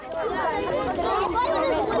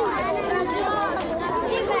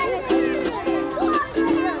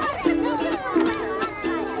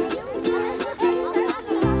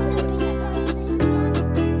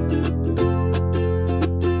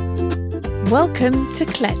Welcome to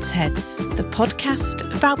Kletsheads, the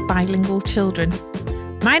podcast about bilingual children.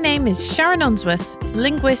 My name is Sharon Unsworth,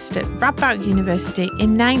 linguist at Radboud University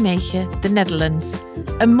in Nijmegen, the Netherlands,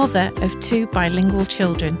 a mother of two bilingual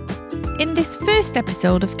children. In this first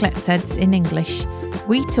episode of Kletsheads in English,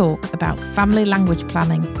 we talk about family language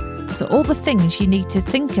planning, so all the things you need to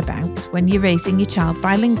think about when you're raising your child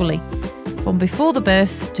bilingually, from before the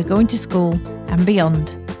birth to going to school and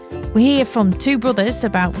beyond. We hear from two brothers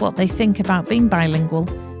about what they think about being bilingual,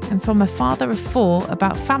 and from a father of four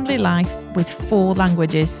about family life with four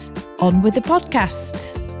languages. On with the podcast.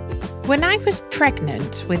 When I was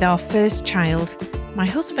pregnant with our first child, my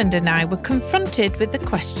husband and I were confronted with the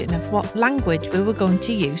question of what language we were going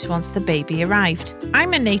to use once the baby arrived.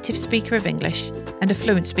 I'm a native speaker of English and a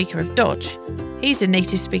fluent speaker of Dutch. He's a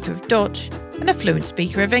native speaker of Dutch and a fluent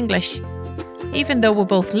speaker of English. Even though we're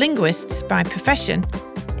both linguists by profession,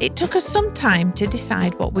 it took us some time to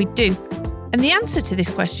decide what we'd do. And the answer to this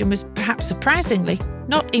question was perhaps surprisingly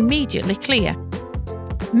not immediately clear.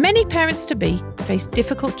 Many parents-to-be face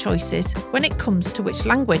difficult choices when it comes to which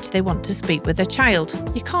language they want to speak with their child.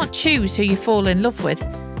 You can't choose who you fall in love with.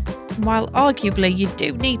 While arguably you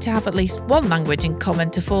do need to have at least one language in common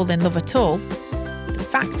to fall in love at all, the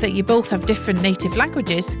fact that you both have different native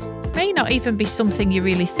languages may not even be something you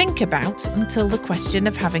really think about until the question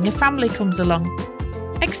of having a family comes along.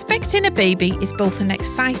 Expecting a baby is both an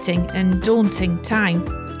exciting and daunting time.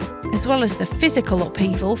 As well as the physical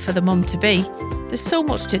upheaval for the mum-to-be, there's so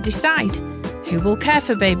much to decide. Who will care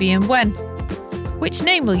for baby and when? Which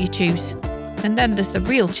name will you choose? And then there's the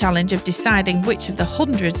real challenge of deciding which of the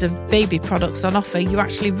hundreds of baby products on offer you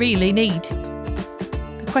actually really need.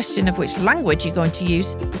 The question of which language you're going to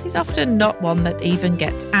use is often not one that even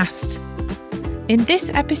gets asked. In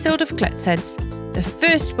this episode of Kletsheads, the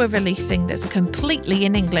first we're releasing that's completely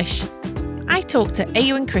in English, I talked to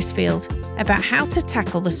Eowyn Crisfield about how to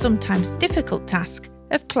tackle the sometimes difficult task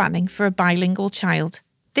of planning for a bilingual child.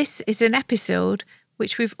 This is an episode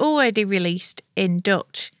which we've already released in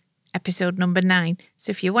Dutch, episode number 9, so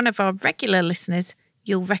if you're one of our regular listeners,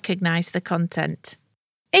 you'll recognise the content.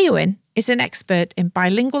 Eowyn is an expert in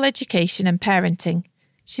bilingual education and parenting.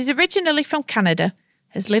 She's originally from Canada,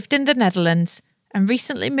 has lived in the Netherlands, and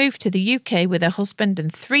recently moved to the UK with her husband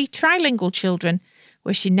and 3 trilingual children,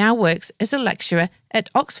 where she now works as a lecturer at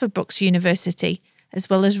Oxford Brookes University, as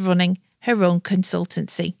well as running her own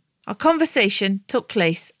consultancy. Our conversation took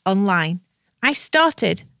place online. I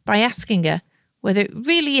started by asking her whether it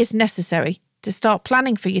really is necessary to start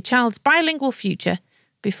planning for your child's bilingual future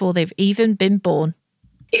before they've even been born.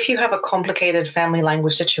 If you have a complicated family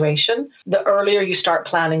language situation, the earlier you start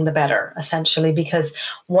planning, the better, essentially, because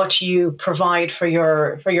what you provide for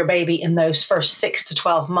your baby in those first 6 to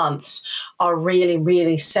 12 months are really,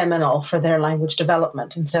 really seminal for their language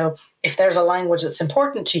development. And so if there's a language that's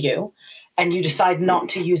important to you and you decide not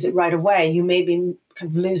to use it right away, you may be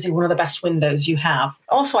kind of losing one of the best windows you have.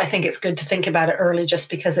 Also, I think it's good to think about it early just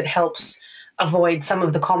because it helps avoid some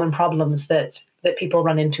of the common problems that people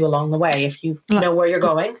run into along the way. If you know where you're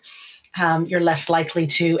going, you're less likely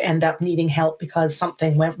to end up needing help because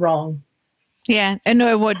something went wrong. Yeah, and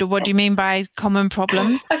what do you mean by common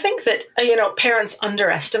problems? I think that, parents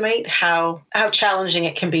underestimate how challenging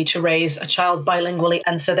it can be to raise a child bilingually.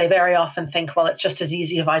 And so they very often think, well, it's just as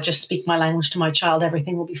easy if I just speak my language to my child,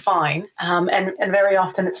 everything will be fine. And very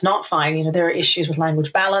often it's not fine. There are issues with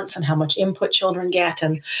language balance and how much input children get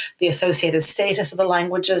and the associated status of the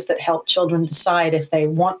languages that help children decide if they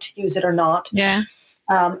want to use it or not. Yeah.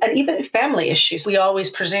 And even family issues, we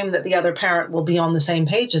always presume that the other parent will be on the same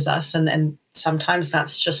page as us. And sometimes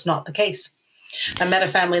that's just not the case. I met a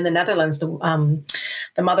family in the Netherlands. The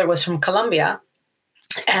mother was from Colombia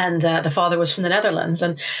and the father was from the Netherlands.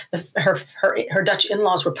 And her Dutch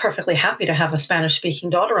in-laws were perfectly happy to have a Spanish-speaking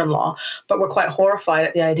daughter-in-law, but were quite horrified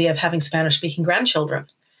at the idea of having Spanish-speaking grandchildren.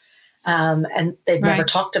 And they'd never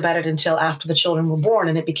talked about it until after the children were born,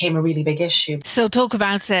 and it became a really big issue. So talk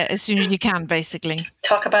about it as soon as you can, basically.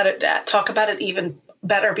 Talk about it even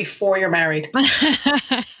better before you're married.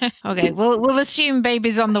 Okay, we'll assume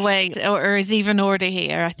baby's on the way or is even already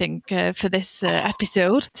here, I think, for this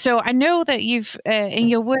episode. So I know that you've, in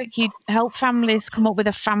your work, you help families come up with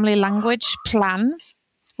a family language plan.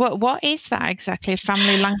 What is that exactly, a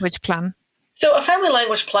family language plan? So a family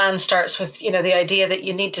language plan starts with, the idea that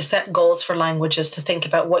you need to set goals for languages, to think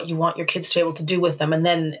about what you want your kids to be able to do with them, and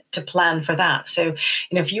then to plan for that. So,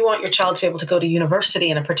 if you want your child to be able to go to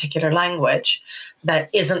university in a particular language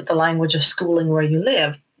that isn't the language of schooling where you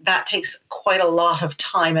live, that takes quite a lot of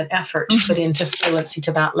time and effort to put into fluency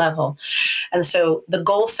to that level. And so the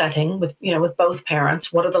goal setting with both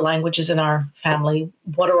parents, what are the languages in our family?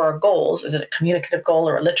 What are our goals? Is it a communicative goal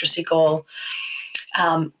or a literacy goal?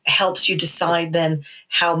 Helps you decide then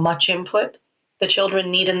how much input the children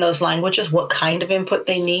need in those languages, what kind of input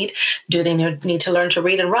they need. Do they need to learn to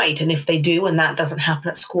read and write? And if they do, and that doesn't happen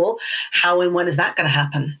at school, how and when is that going to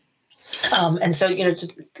happen? And so,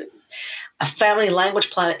 a family language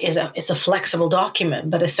plan it's a flexible document,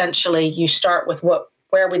 but essentially you start with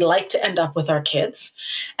where we'd like to end up with our kids,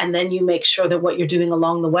 and then you make sure that what you're doing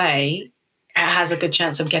along the way has a good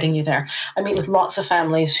chance of getting you there. I mean, with lots of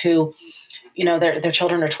families who, their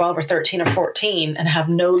children are 12 or 13 or 14 and have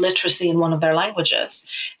no literacy in one of their languages,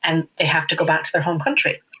 and they have to go back to their home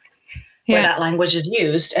country where that language is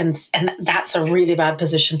used. And that's a really bad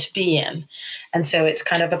position to be in. And so it's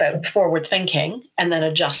kind of about forward thinking and then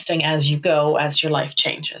adjusting as you go, as your life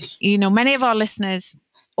changes. Many of our listeners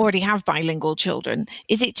already have bilingual children.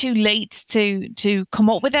 Is it too late to come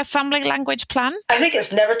up with a family language plan? I think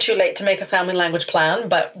it's never too late to make a family language plan,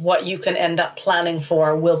 but what you can end up planning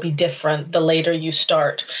for will be different the later you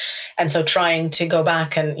start. And so trying to go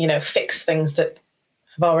back and, fix things that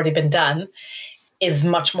have already been done is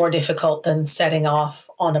much more difficult than setting off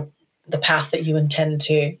on the path that you intend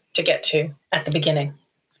to get to at the beginning.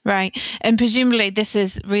 Right. And presumably this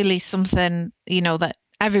is really something, that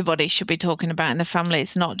everybody should be talking about in the family.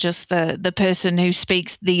 It's not just the person who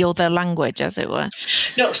speaks the other language, as it were.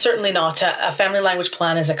 No, certainly not. A family language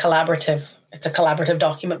plan is a collaborative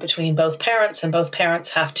document between both parents, and both parents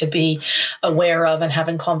have to be aware of and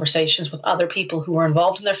having conversations with other people who are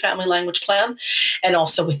involved in their family language plan, and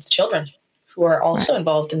also with children who are also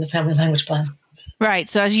involved in the family language plan. Right.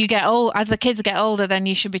 So as the kids get older, then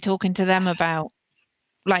you should be talking to them about,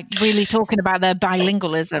 really talking about their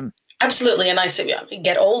bilingualism. Absolutely. And I say,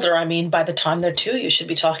 get older. I mean, by the time they're 2, you should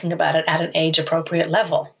be talking about it at an age appropriate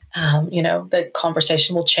level. The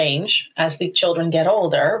conversation will change as the children get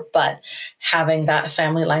older, but having that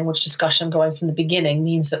family language discussion going from the beginning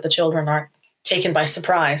means that the children aren't taken by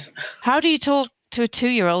surprise. How do you talk to a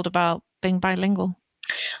 2-year-old about being bilingual?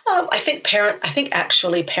 I think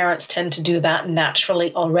actually parents tend to do that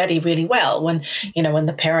naturally already really well. When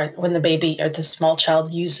the baby or the small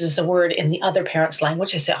child uses a word in the other parent's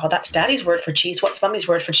language, they say, "Oh, that's Daddy's word for cheese. What's Mummy's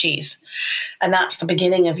word for cheese?" And that's the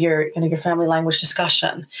beginning of your family language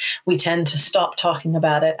discussion. We tend to stop talking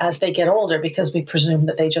about it as they get older because we presume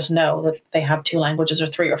that they just know that they have 2 languages or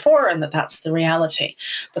 3 or 4, and that's the reality.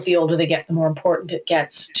 But the older they get, the more important it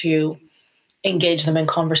gets to engage them in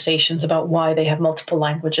conversations about why they have multiple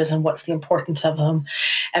languages and what's the importance of them,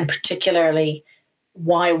 and particularly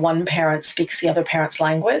why one parent speaks the other parent's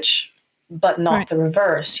language, but not the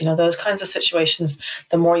reverse. Those kinds of situations,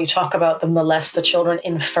 the more you talk about them, the less the children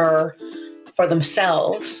infer for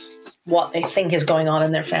themselves what they think is going on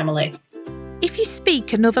in their family. If you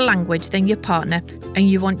speak another language than your partner and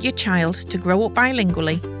you want your child to grow up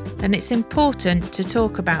bilingually, then it's important to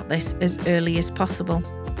talk about this as early as possible.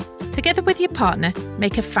 Together with your partner,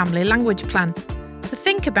 make a family language plan. So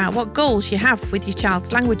think about what goals you have with your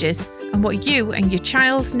child's languages and what you and your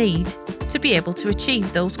child need to be able to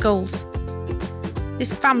achieve those goals.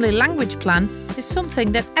 This family language plan is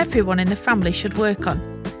something that everyone in the family should work on,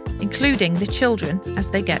 including the children as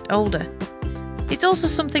they get older. It's also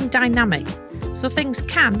something dynamic, so things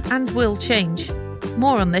can and will change.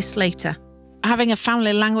 More on this later. Having a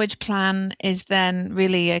family language plan is then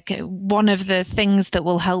really one of the things that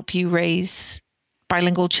will help you raise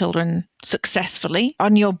bilingual children successfully.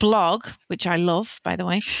 On your blog, which I love, by the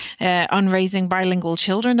way, on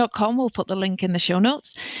raisingbilingualchildren.com, we'll put the link in the show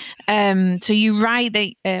notes. So you write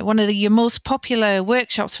that one of your most popular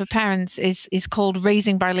workshops for parents is called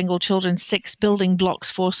Raising Bilingual Children, 6 Building Blocks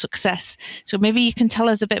for Success. So maybe you can tell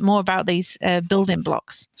us a bit more about these building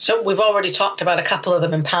blocks. So we've already talked about a couple of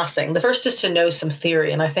them in passing. The first is to know some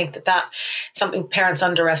theory. And I think that something parents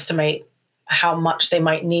underestimate, how much they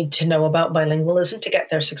might need to know about bilingualism to get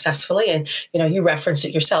there successfully. And, you referenced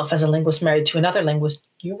it yourself as a linguist married to another linguist.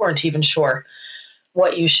 You weren't even sure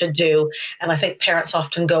what you should do. And I think parents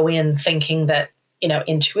often go in thinking that,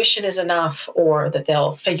 intuition is enough, or that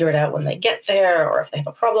they'll figure it out when they get there, or if they have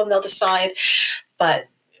a problem, they'll decide. But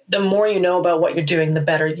the more you know about what you're doing, the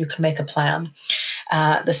better you can make a plan.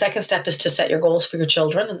 The second step is to set your goals for your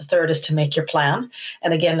children. And the third is to make your plan.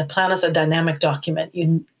 And again, the plan is a dynamic document.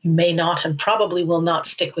 You may not and probably will not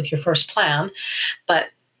stick with your first plan, but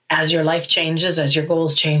as your life changes, as your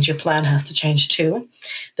goals change, your plan has to change too.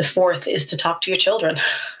 The fourth is to talk to your children,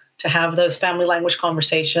 to have those family language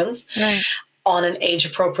conversations on an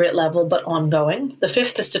age-appropriate level, but ongoing. The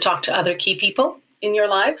fifth is to talk to other key people in your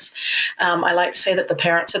lives. I like to say that the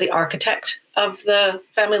parents are the architect of the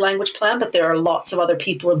family language plan, but there are lots of other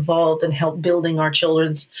people involved in help build our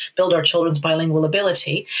children's bilingual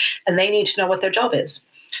ability, and they need to know what their job is.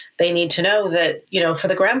 They need to know that, for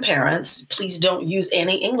the grandparents, please don't use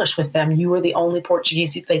any English with them. You are the only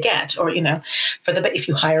Portuguese they get. Or, if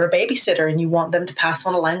you hire a babysitter and you want them to pass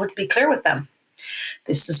on a language, be clear with them.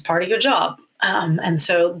 This is part of your job. And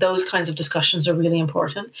so those kinds of discussions are really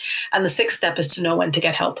important. And the sixth step is to know when to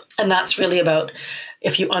get help. And that's really about,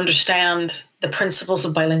 if you understand the principles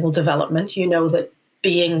of bilingual development, you know that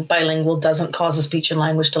being bilingual doesn't cause a speech and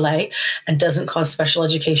language delay and doesn't cause special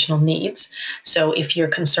educational needs. So if you're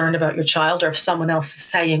concerned about your child, or if someone else is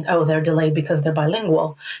saying, oh, they're delayed because they're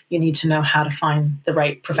bilingual, you need to know how to find the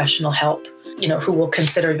right professional help, who will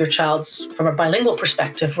consider your child's from a bilingual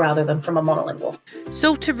perspective rather than from a monolingual.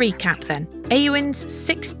 So to recap then, Éowyn's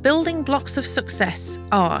 6 building blocks of success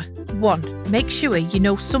are: 1. Make sure you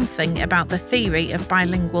know something about the theory of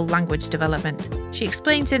bilingual language development. She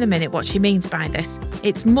explains in a minute what she means by this.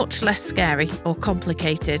 It's much less scary or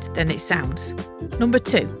complicated than it sounds. Number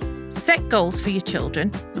 2. Set goals for your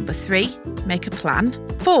children. Number 3. Make a plan.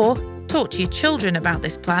 4. Talk to your children about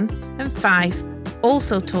this plan. And 5.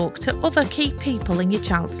 Also talk to other key people in your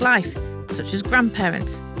child's life, such as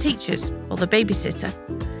grandparents, teachers, or the babysitter.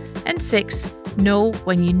 And 6. Know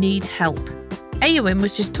when you need help. Éowyn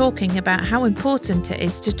was just talking about how important it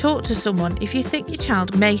is to talk to someone if you think your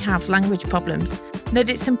child may have language problems,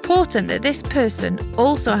 that it's important that this person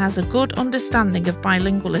also has a good understanding of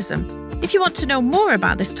bilingualism. If you want to know more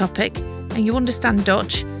about this topic and you understand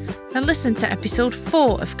Dutch, then listen to episode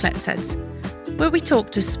 4 of Kletsheads, where we talk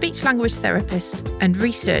to speech-language therapist and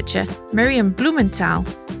researcher Miriam Blumenthal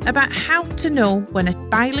about how to know when a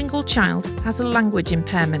bilingual child has a language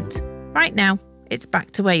impairment. Right now, it's back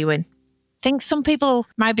to Éowyn. I think some people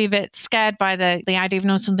might be a bit scared by the idea of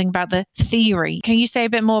knowing something about the theory. Can you say a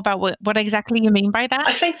bit more about what exactly you mean by that?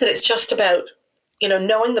 I think that it's just about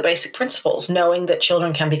knowing the basic principles, knowing that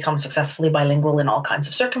children can become successfully bilingual in all kinds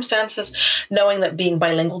of circumstances, knowing that being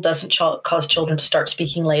bilingual doesn't cause children to start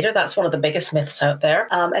speaking later. That's one of the biggest myths out there.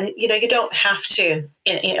 And you don't have to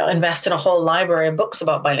invest in a whole library of books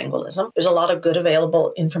about bilingualism. There's a lot of good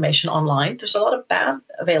available information online. There's a lot of bad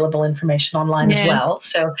available information online as well.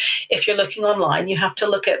 So if you're looking online, you have to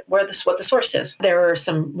look at what the source is. There are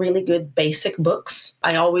some really good basic books.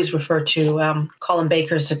 I always refer to Colin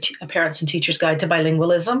Baker's A Parents and Teachers Guide to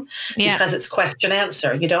Bilingualism because it's question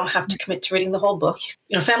answer. You don't have to commit to reading the whole book.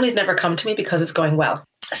 Families never come to me because it's going well.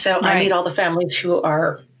 So I meet all the families who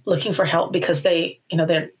are looking for help because they're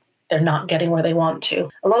not getting where they want to.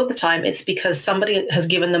 A lot of the time, it's because somebody has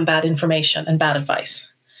given them bad information and bad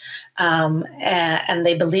advice, and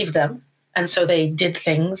they believe them. And so they did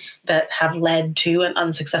things that have led to an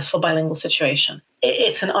unsuccessful bilingual situation.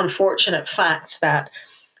 It's an unfortunate fact that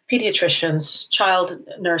pediatricians, child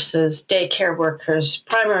nurses, daycare workers,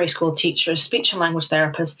 primary school teachers, speech and language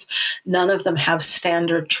therapists, none of them have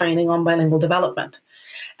standard training on bilingual development.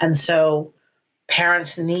 And so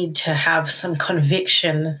parents need to have some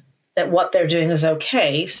conviction that what they're doing is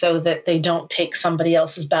okay so that they don't take somebody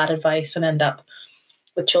else's bad advice and end up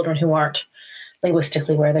with children who aren't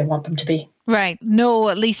linguistically where they want them to be. Right. Know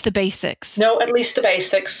at least the basics. Know at least the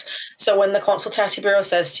basics. So when the Consultati Bureau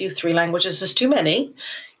says to you 3 languages is too many,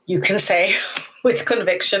 you can say with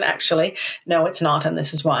conviction, actually, no, it's not, and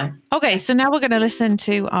this is why. Okay, so now we're going to listen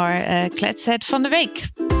to our Kletshead van de Week.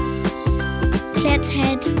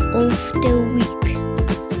 Kletshead of the Week.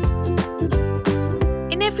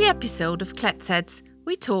 In every episode of Kletsheads,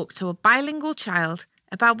 we talk to a bilingual child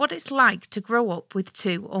about what it's like to grow up with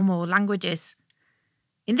 2 or more languages.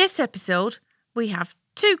 In this episode, we have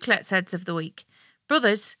 2 Kletsheads of the Week,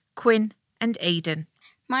 brothers Quinn and Aidan.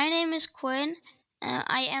 My name is Quinn.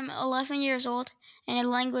 I am 11 years old, and the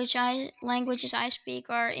languages I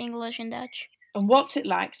speak are English and Dutch. And what's it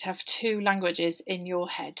like to have 2 languages in your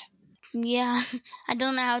head? Yeah, I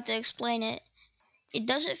don't know how to explain it. It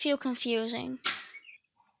doesn't feel confusing.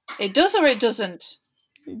 It does or it doesn't?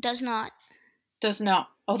 It does not. Does not.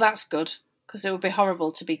 Oh, that's good, because it would be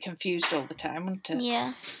horrible to be confused all the time, wouldn't it?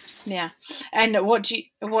 Yeah. Yeah. And what do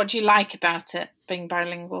you like about it, being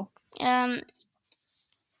bilingual?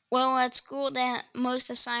 Well, at school, most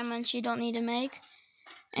assignments you don't need to make,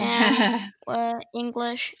 and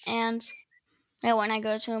English, and when I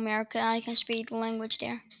go to America, I can speak the language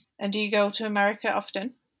there. And do you go to America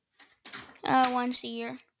often? Once a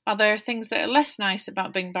year. Are there things that are less nice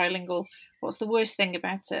about being bilingual? What's the worst thing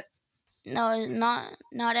about it? No,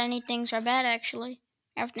 not any things are bad, actually.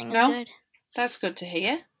 Everything is good. That's good to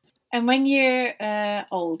hear. And when you're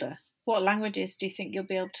older, what languages do you think you'll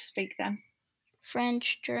be able to speak then?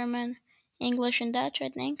 French, German, English, and Dutch, I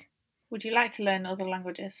think. Would you like to learn other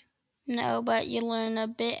languages? No, but you learn a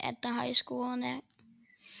bit at the high school and at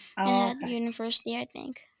Okay. university, I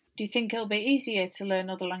think. Do you think it'll be easier to learn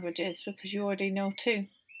other languages because you already know 2?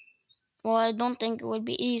 Well, I don't think it would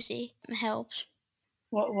be easy. It helps.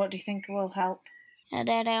 What do you think will help?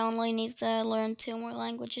 That I only need to learn 2 more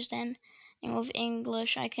languages then. And with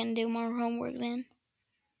English, I can do more homework then.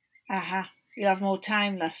 Aha, you'll have more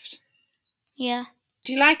time left. Yeah.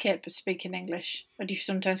 Do you like it, speaking English? Or do you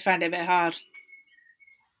sometimes find it a bit hard?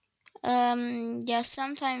 Yeah,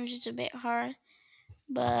 sometimes it's a bit hard.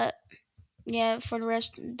 But, yeah, for the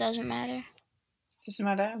rest, it doesn't matter. Doesn't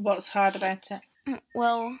matter. What's hard about it?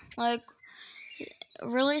 Well, like,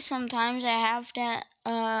 really sometimes I have that,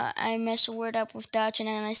 I mess a word up with Dutch and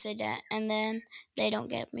then I say that, and then they don't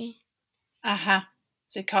get me. Aha,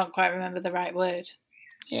 so you can't quite remember the right word.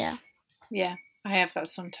 Yeah. Yeah, I have that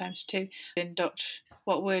sometimes too. In Dutch,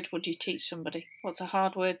 what word would you teach somebody? What's a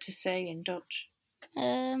hard word to say in Dutch?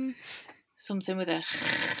 Something with a...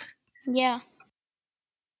 Yeah.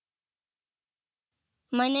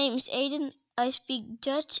 My name is Aiden. I speak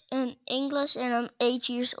Dutch and English and I'm 8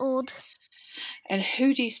 years old. And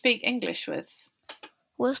who do you speak English with?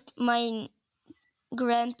 With my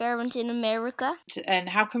grandparents in America. And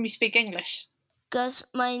how come you speak English? Because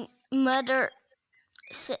my mother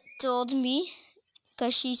told me,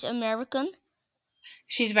 because she's American.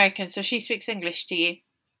 She's American, so she speaks English to you?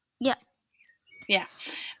 Yeah. Yeah.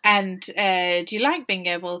 And do you like being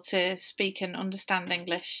able to speak and understand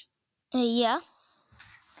English? Yeah.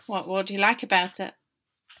 What do you like about it?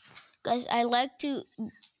 Because I like to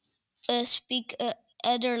speak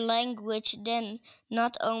other language than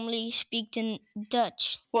not only speak in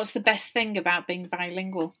Dutch. What's the best thing about being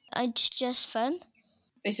bilingual? It's just fun.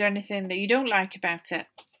 Is there anything that you don't like about it?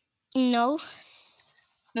 No.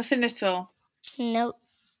 Nothing at all? No.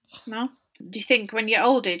 No? Do you think when you're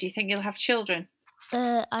older, do you think you'll have children?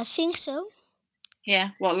 I think so. Yeah.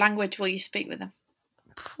 What language will you speak with them?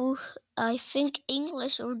 I think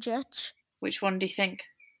English or Dutch. Which one do you think?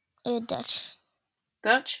 Dutch.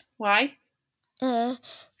 Dutch? Why?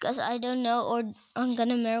 Because I don't know, or I'm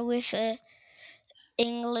gonna marry with a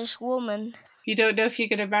English woman. You don't know if you're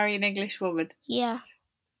going to marry an English woman? Yeah.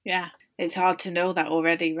 Yeah. It's hard to know that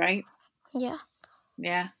already, right? Yeah.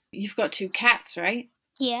 Yeah. You've got 2 cats, right?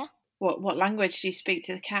 Yeah. What language do you speak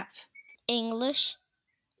to the cats? English.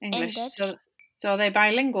 English. And Dutch. So are they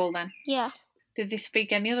bilingual then? Yeah. Did they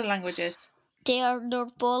speak any other languages? They are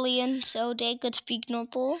Nepolian, so they could speak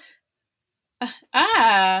Nepal.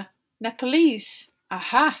 Nepalese.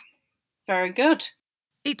 Aha. Very good.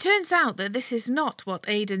 It turns out that this is not what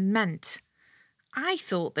Aiden meant. I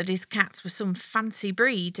thought that his cats were some fancy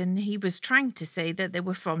breed and he was trying to say that they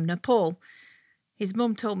were from Nepal. His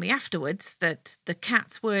mum told me afterwards that the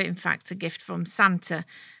cats were in fact a gift from Santa,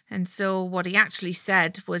 and so what he actually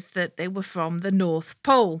said was that they were from the North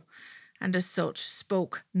Pole, and as such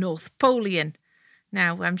spoke North Polian.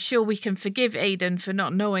 Now, I'm sure we can forgive Aiden for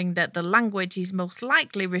not knowing that the language he's most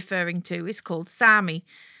likely referring to is called Sami.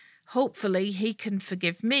 Hopefully, he can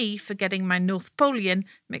forgive me for getting my North Polian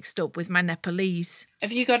mixed up with my Nepalese.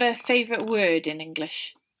 Have you got a favourite word in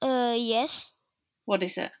English? Yes. What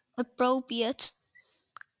is it? Appropriate.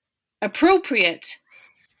 Appropriate.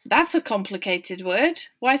 That's a complicated word.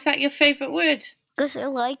 Why is that your favourite word? Because I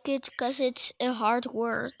like it, because it's a hard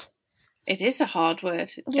word. It is a hard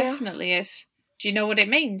word. It definitely is. Do you know what it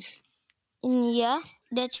means? Yeah,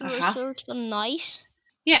 that you are sort of nice.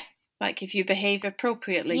 Yeah, like if you behave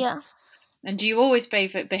appropriately. Yeah. And do you always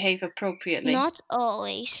behave appropriately? Not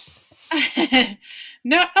always.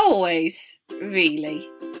 Not always, really.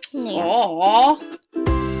 Yeah. Aww.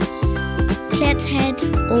 Flathead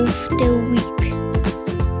of the Week.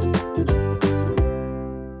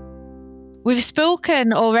 We've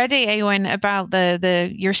spoken already, Eowyn, about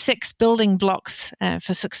your 6 building blocks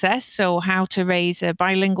for success, so how to raise a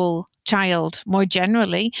bilingual child more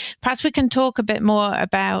generally. Perhaps we can talk a bit more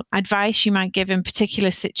about advice you might give in particular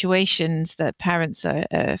situations that parents are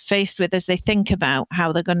faced with as they think about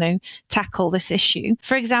how they're going to tackle this issue.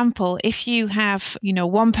 For example, if you have,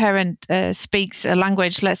 one parent speaks a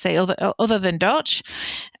language, let's say other than Dutch,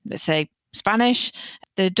 let's say Spanish.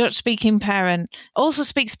 The Dutch-speaking parent also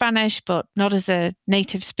speaks Spanish, but not as a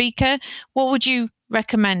native speaker. What would you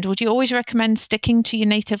recommend? Would you always recommend sticking to your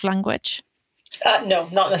native language? No,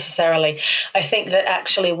 not necessarily. I think that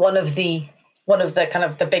actually one of the kind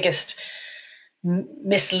of the biggest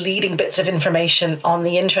misleading bits of information on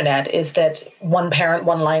the internet is that one parent,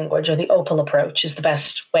 one language, or the OPAL approach is the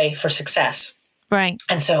best way for success. Right.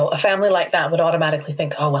 And so a family like that would automatically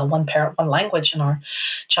think, oh, well, one parent, one language, and our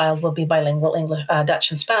child will be bilingual English,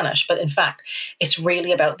 Dutch and Spanish. But in fact, it's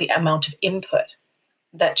really about the amount of input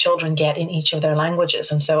that children get in each of their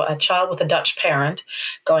languages. And so a child with a Dutch parent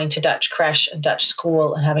going to Dutch creche and Dutch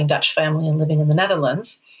school and having Dutch family and living in the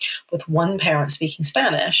Netherlands with one parent speaking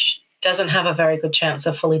Spanish doesn't have a very good chance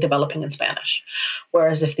of fully developing in Spanish.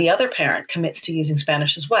 Whereas if the other parent commits to using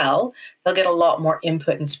Spanish as well, they'll get a lot more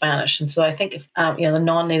input in Spanish. And so I think if the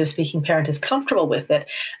non-native speaking parent is comfortable with it,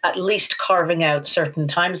 at least carving out certain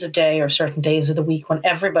times of day or certain days of the week when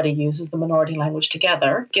everybody uses the minority language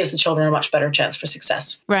together gives the children a much better chance for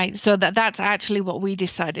success. Right. So that's actually what we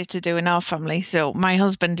decided to do in our family. So my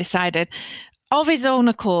husband decided, of his own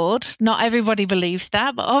accord, not everybody believes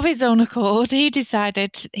that, but of his own accord, he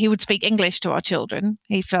decided he would speak English to our children.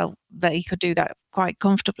 He felt that he could do that quite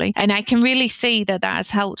comfortably. And I can really see that has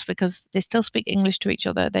helped because they still speak English to each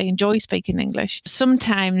other. They enjoy speaking English.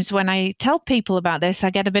 Sometimes when I tell people about this,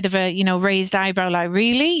 I get a bit of a, raised eyebrow, like,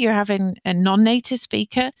 really? You're having a non-native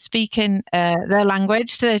speaker speaking their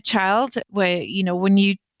language to their child where, when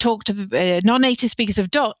you talk to non-native speakers of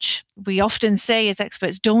Dutch, we often say as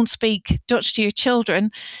experts, don't speak Dutch to your children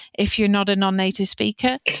if you're not a non-native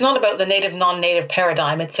speaker. It's not about the native, non-native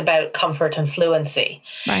paradigm. It's about comfort and fluency.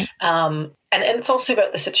 Right. And it's also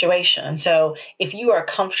about the situation. And so if you are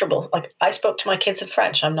comfortable, like I spoke to my kids in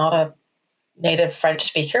French. I'm not a native French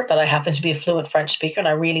speaker, but I happen to be a fluent French speaker, and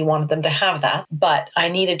I really wanted them to have that. But I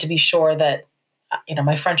needed to be sure that,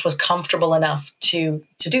 my French was comfortable enough to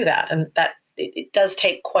do that. And that it does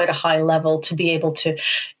take quite a high level to be able to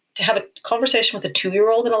have a conversation with a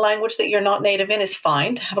 2-year-old in a language that you're not native in is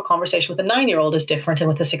fine. To have a conversation with a 9-year-old is different, and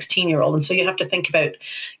with a 16-year-old. And so you have to think about,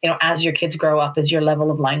 as your kids grow up, is your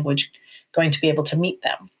level of language going to be able to meet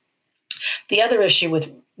them? The other issue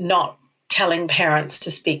with not telling parents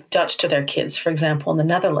to speak Dutch to their kids, for example, in the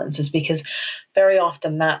Netherlands, is because very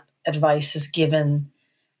often that advice is given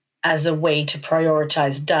as a way to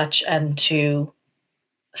prioritize Dutch and to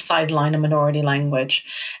sideline a minority language.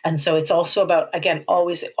 And so it's also about, again,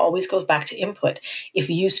 it always goes back to input. If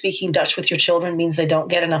you speaking Dutch with your children means they don't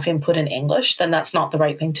get enough input in English, then that's not the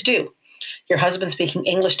right thing to do. Your husband speaking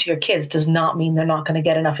English to your kids does not mean they're not going to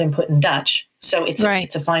get enough input in Dutch. So it's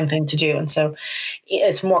a fine thing to do. And so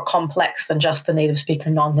it's more complex than just the native speaker,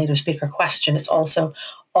 non-native speaker question. It's also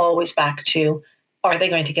always back to, are they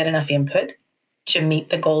going to get enough input to meet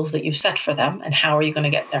the goals that you've set for them? And how are you going to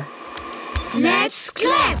get there? Let's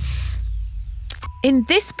Klets! In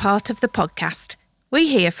this part of the podcast, we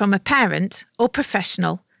hear from a parent or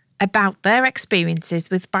professional about their experiences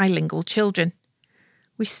with bilingual children.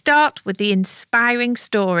 We start with the inspiring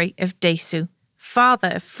story of Desu, father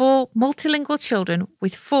of 4 multilingual children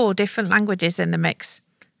with 4 different languages in the mix.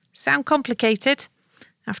 Sound complicated?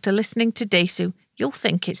 After listening to Desu, you'll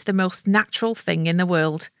think it's the most natural thing in the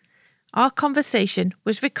world. Our conversation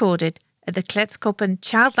was recorded at the Kletskoppen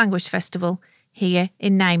Child Language Festival here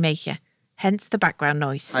in Nijmegen, hence the background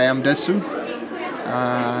noise. I am Desu.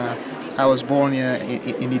 I was born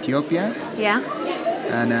in Ethiopia. Yeah.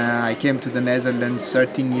 And I came to the Netherlands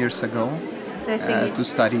 13 years ago to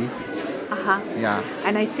study. Uh-huh. Yeah.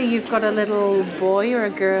 And I see you've got a little boy or a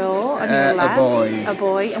girl on your lap. A boy. A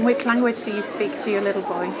boy. And which language do you speak to your little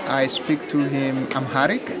boy? I speak to him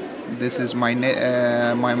Amharic. This is my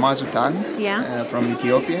mother tongue from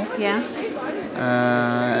Ethiopia. Yeah.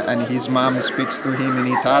 And his mom speaks to him in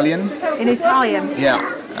Italian. In Italian?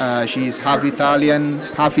 Yeah. She's half Italian,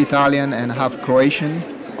 and half Croatian.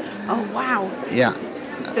 Oh, wow. Yeah.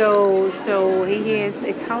 So he is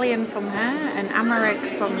Italian from her and Amharic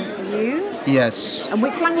from you? Yes. And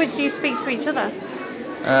which language do you speak to each other?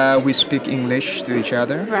 We speak English to each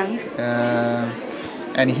other. Right.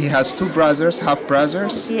 And he has 2 brothers, half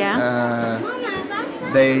brothers. Yeah.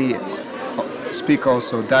 They speak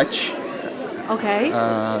also Dutch. Okay.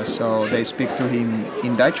 So they speak to him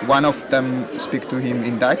in Dutch. One of them speak to him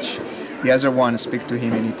in Dutch. The other one speak to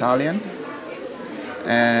him in Italian.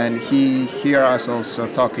 And he hears us also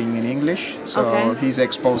talking in English. So he's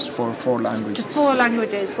exposed for 4 languages. To 4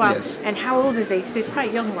 languages, wow. Yes. And how old is he? Because he's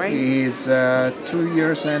quite young, right? He's 2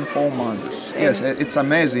 years and 4 months. Yes, it's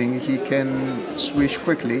amazing. He can switch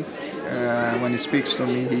quickly. When he speaks to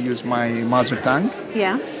me, he uses my mother tongue.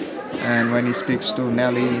 Yeah. And when he speaks to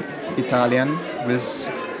Nelly, Italian, with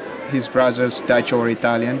his brothers, Dutch or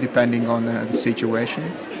Italian, depending on the situation.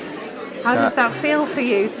 How does that feel for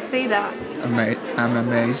you to see that? I'm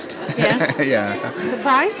amazed. Yeah? Yeah.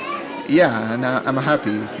 Surprised? Yeah, and I'm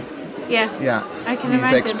happy. Yeah. Yeah. I can He's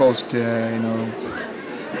imagine. exposed, to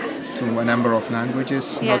a number of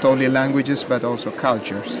languages. Yeah. Not only languages, but also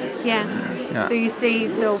cultures. Yeah. Yeah. So you see,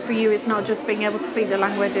 so for you, it's not just being able to speak the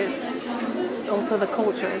language; it's also the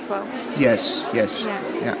culture as well. Yes.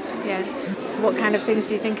 Yeah. What kind of things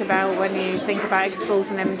do you think about when you think about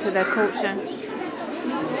exposing them to their culture?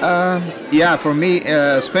 For me,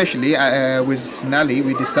 especially with Nelly,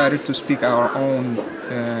 we decided to speak our own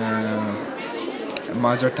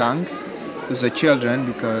mother tongue to the children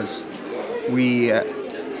because we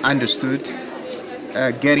understood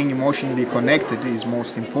getting emotionally connected is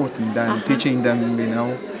most important than teaching them,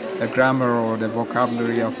 the grammar or the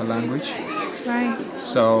vocabulary of a language. Right.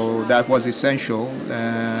 So that was essential.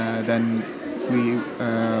 Then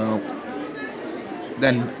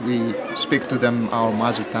we speak to them our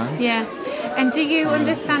mother tongue. Yeah. And do you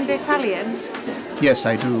understand Italian? Yes,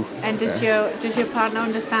 I do. And does your partner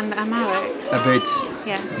understand Amharic? A bit.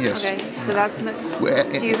 Yeah. Yes. Okay. So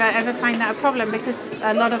do you ever find that a problem? Because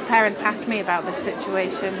a lot of parents ask me about this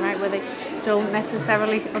situation, right, where they don't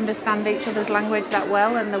necessarily understand each other's language that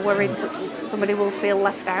well, and they're worried that somebody will feel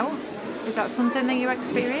left out. Is that something that you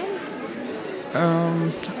experience?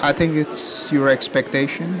 I think it's your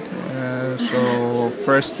expectation. So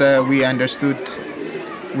first we understood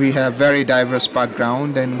we have very diverse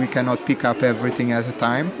background and we cannot pick up everything at a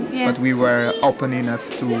time. Yeah. But we were open enough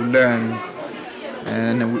to learn,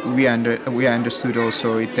 and we understood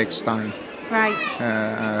also it takes time. Right.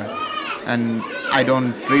 And I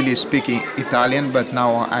don't really speak Italian, but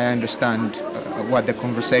now I understand what the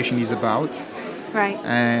conversation is about. Right.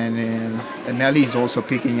 And Nelly is also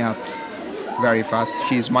picking up very fast.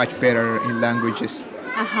 She's much better in languages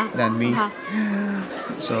than me.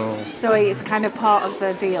 So it's kind of part of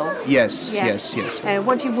the deal. Yes.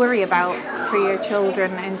 What do you worry about for your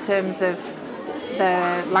children in terms of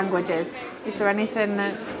the languages? Is there anything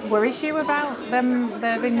that worries you about them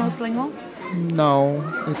being multilingual? No,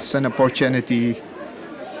 it's an opportunity.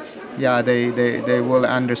 Yeah, they will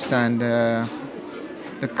understand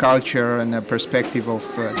the culture and the perspective of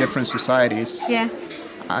different societies. Yeah.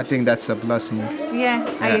 I think that's a blessing. Yeah,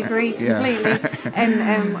 I agree completely.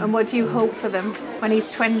 And what do you hope for them when he's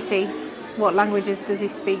 20? What languages does he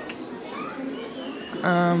speak?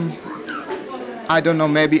 I don't know.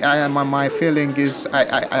 Maybe my feeling is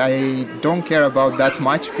I don't care about that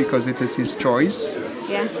much because it is his choice.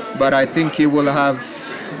 Yeah. But I think he will have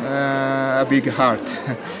a big heart.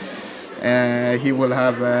 He will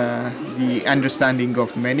have the understanding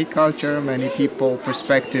of many culture, many people,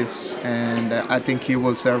 perspectives, and I think he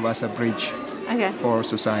will serve as a bridge for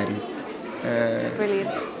society. Brilliant.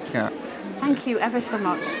 Yeah. Thank you ever so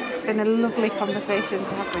much. It's been a lovely conversation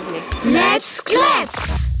to have with you. Let's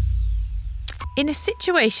Klets! In a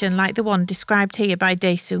situation like the one described here by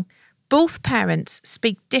Desu, both parents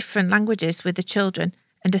speak different languages with the children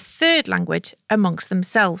and a third language amongst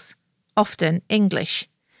themselves, often English.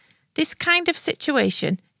 This kind of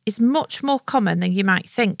situation is much more common than you might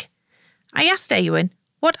think. I asked Eowyn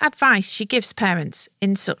what advice she gives parents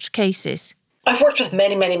in such cases. I've worked with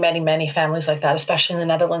many families like that, especially in the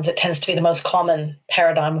Netherlands. It tends to be the most common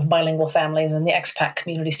paradigm of bilingual families in the expat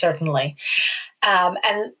community, certainly.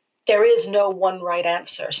 And there is no one right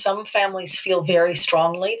answer. Some families feel very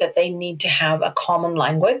strongly that they need to have a common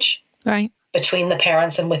language. Right. Between the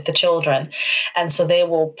parents and with the children. And so they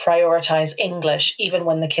will prioritize English even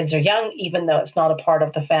when the kids are young, even though it's not a part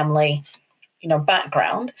of the family,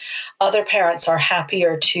 background. Other parents are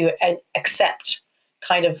happier to accept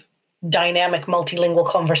kind of dynamic multilingual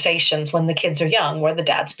conversations when the kids are young, where the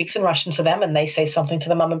dad speaks in Russian to them and they say something to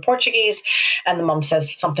the mum in Portuguese and the mum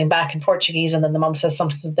says something back in Portuguese and then the mum says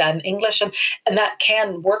something to the dad in English. And that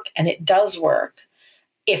can work, and it does work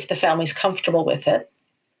if the family's comfortable with it.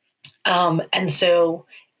 And so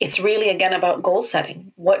it's really, again, about goal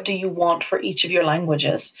setting. What do you want for each of your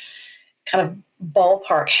languages? Kind of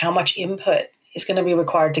ballpark how much input is going to be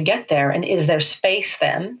required to get there. And is there space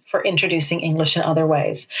then for introducing English in other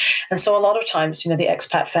ways? And so a lot of times, the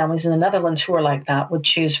expat families in the Netherlands who are like that would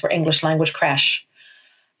choose for English language creche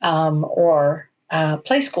or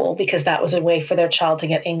play school, because that was a way for their child to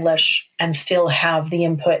get English and still have the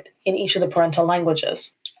input in each of the parental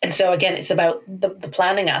languages. And so, again, it's about the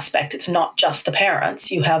planning aspect. It's not just the parents.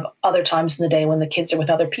 You have other times in the day when the kids are with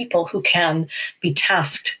other people who can be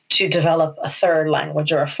tasked to develop a third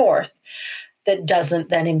language or a fourth that doesn't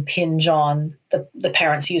then impinge on the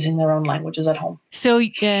parents using their own languages at home. So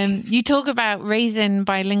you talk about raising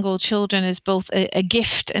bilingual children as both a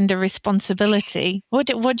gift and a responsibility. What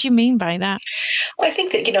do you mean by that? Well, I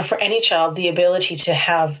think that, for any child, the ability to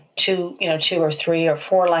have two or three or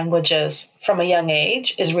four languages from a young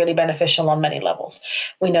age is really beneficial on many levels.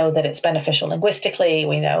 We know that it's beneficial linguistically.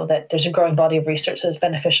 We know that there's a growing body of research that's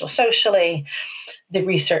beneficial socially.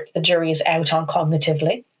 The jury is out on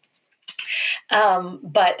cognitively.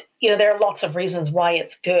 But, there are lots of reasons why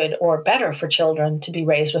it's good or better for children to be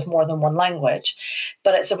raised with more than one language.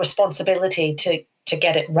 But it's a responsibility to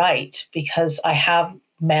get it right, because I have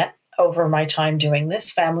met over my time doing this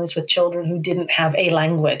families with children who didn't have a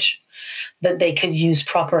language that they could use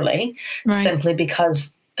properly, simply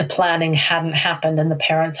because the planning hadn't happened and the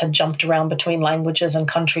parents had jumped around between languages and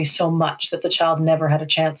countries so much that the child never had a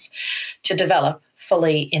chance to develop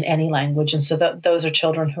fully in any language. And so those are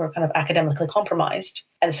children who are kind of academically compromised.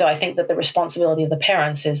 And so I think that the responsibility of the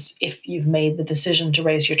parents is, if you've made the decision to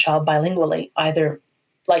raise your child bilingually, either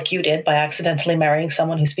like you did by accidentally marrying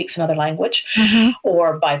someone who speaks another language,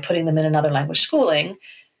 or by putting them in another language schooling,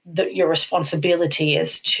 that your responsibility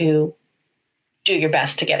is to do your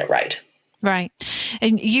best to get it right. Right.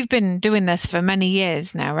 And you've been doing this for many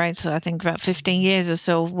years now, right? So I think about 15 years or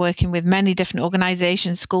so, working with many different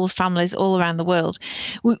organizations, schools, families all around the world.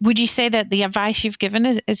 Would you say that the advice you've given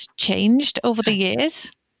has changed over the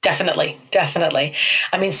years? Definitely.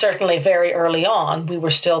 I mean, certainly very early on, we were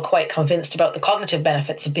still quite convinced about the cognitive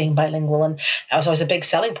benefits of being bilingual. And that was always a big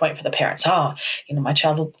selling point for the parents. My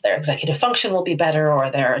child, their executive function will be better, or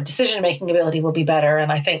their decision-making ability will be better.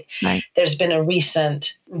 And I think there's been a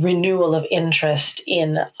recent renewal of interest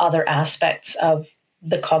in other aspects of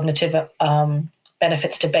the cognitive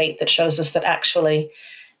benefits debate that shows us that actually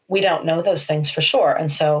we don't know those things for sure. And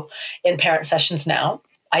so in parent sessions now,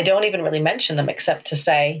 I don't even really mention them, except to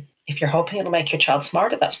say, if you're hoping it'll make your child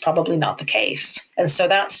smarter, that's probably not the case. And so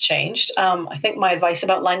that's changed. I think my advice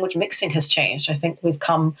about language mixing has changed. I think we've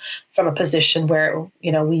come from a position where,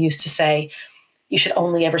 we used to say, you should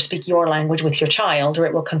only ever speak your language with your child, or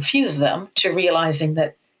it will confuse them, to realizing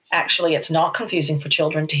that actually it's not confusing for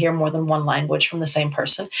children to hear more than one language from the same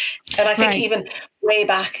person. And I think even way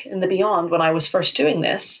back in the beyond, when I was first doing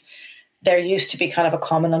this, there used to be kind of a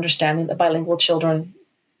common understanding that bilingual children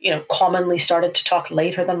commonly started to talk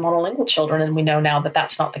later than monolingual children. And we know now that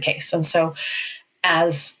that's not the case. And so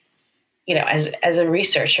as a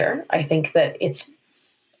researcher, I think that it's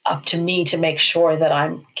up to me to make sure that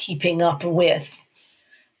I'm keeping up with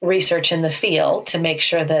research in the field, to make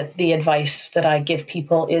sure that the advice that I give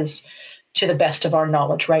people is to the best of our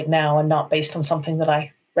knowledge right now, and not based on something that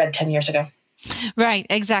I read 10 years ago. Right,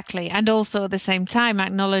 exactly. And also at the same time,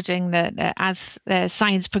 acknowledging that as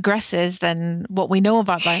science progresses, then what we know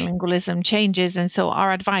about bilingualism changes. And so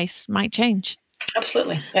our advice might change.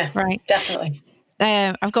 Absolutely. Yeah. Right. Definitely.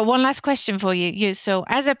 I've got one last question for you. So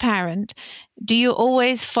as a parent, do you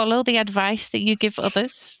always follow the advice that you give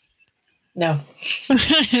others? No.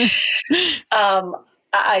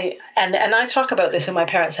 I talk about this in my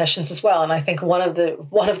parent sessions as well. And I think one of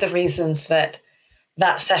the reasons that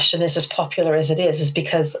session is as popular as it is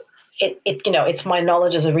because it's my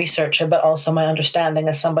knowledge as a researcher, but also my understanding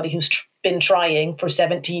as somebody who's been trying for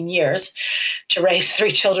 17 years to raise 3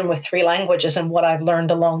 children with 3 languages, and what I've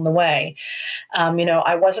learned along the way.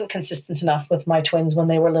 I wasn't consistent enough with my twins when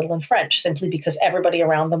they were little in French, simply because everybody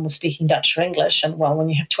around them was speaking Dutch or English. And well, when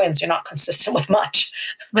you have twins, you're not consistent with much.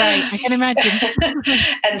 Right, I can imagine.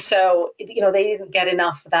 And so, they didn't get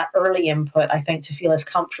enough of that early input, I think, to feel as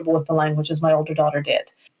comfortable with the language as my older daughter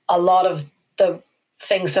did. A lot of the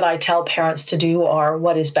things that I tell parents to do are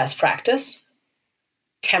what is best practice,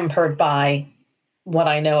 tempered by what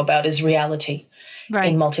I know about is reality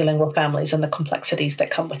in multilingual families and the complexities that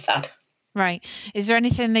come with that. Right. Is there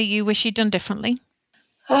anything that you wish you'd done differently?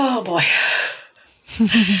 Oh, boy.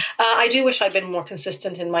 I do wish I'd been more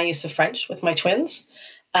consistent in my use of French with my twins.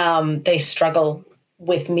 They struggle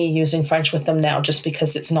with me using French with them now just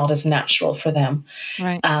because it's not as natural for them.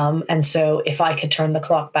 Right. And so if I could turn the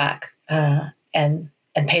clock back and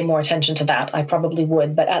pay more attention to that, I probably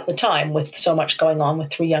would. But at the time, with so much going on with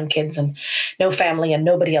 3 young kids and no family and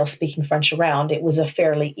nobody else speaking French around, it was a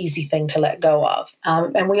fairly easy thing to let go of.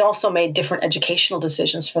 And we also made different educational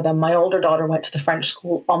decisions for them. My older daughter went to the French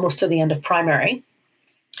school almost to the end of primary.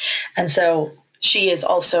 And so she is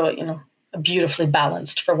also, beautifully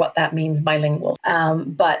balanced for what that means, bilingual.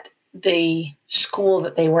 But the school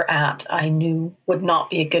that they were at, I knew would not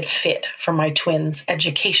be a good fit for my twins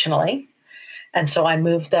educationally. And so I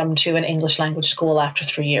moved them to an English language school after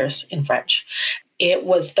 3 years in French. It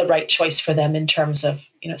was the right choice for them in terms of,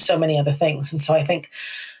 so many other things. And so I think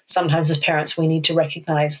sometimes as parents, we need to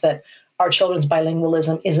recognize that our children's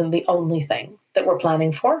bilingualism isn't the only thing that we're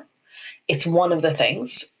planning for. It's one of the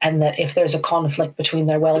things. And that if there's a conflict between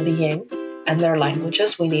their well-being and their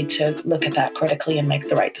languages, we need to look at that critically and make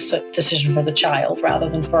the right decision for the child rather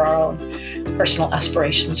than for our own personal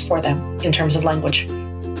aspirations for them in terms of language.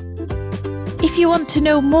 If you want to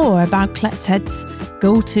know more about Kletsheads,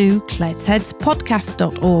 go to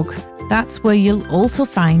kletsheadspodcast.org. That's where you'll also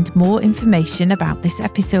find more information about this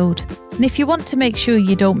episode. And if you want to make sure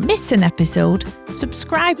you don't miss an episode,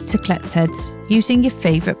 subscribe to Kletsheads using your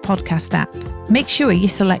favourite podcast app. Make sure you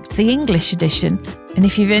select the English edition, and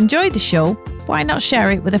if you've enjoyed the show, why not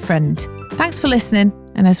share it with a friend? Thanks for listening,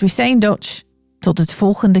 and as we say in Dutch, tot het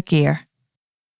volgende keer.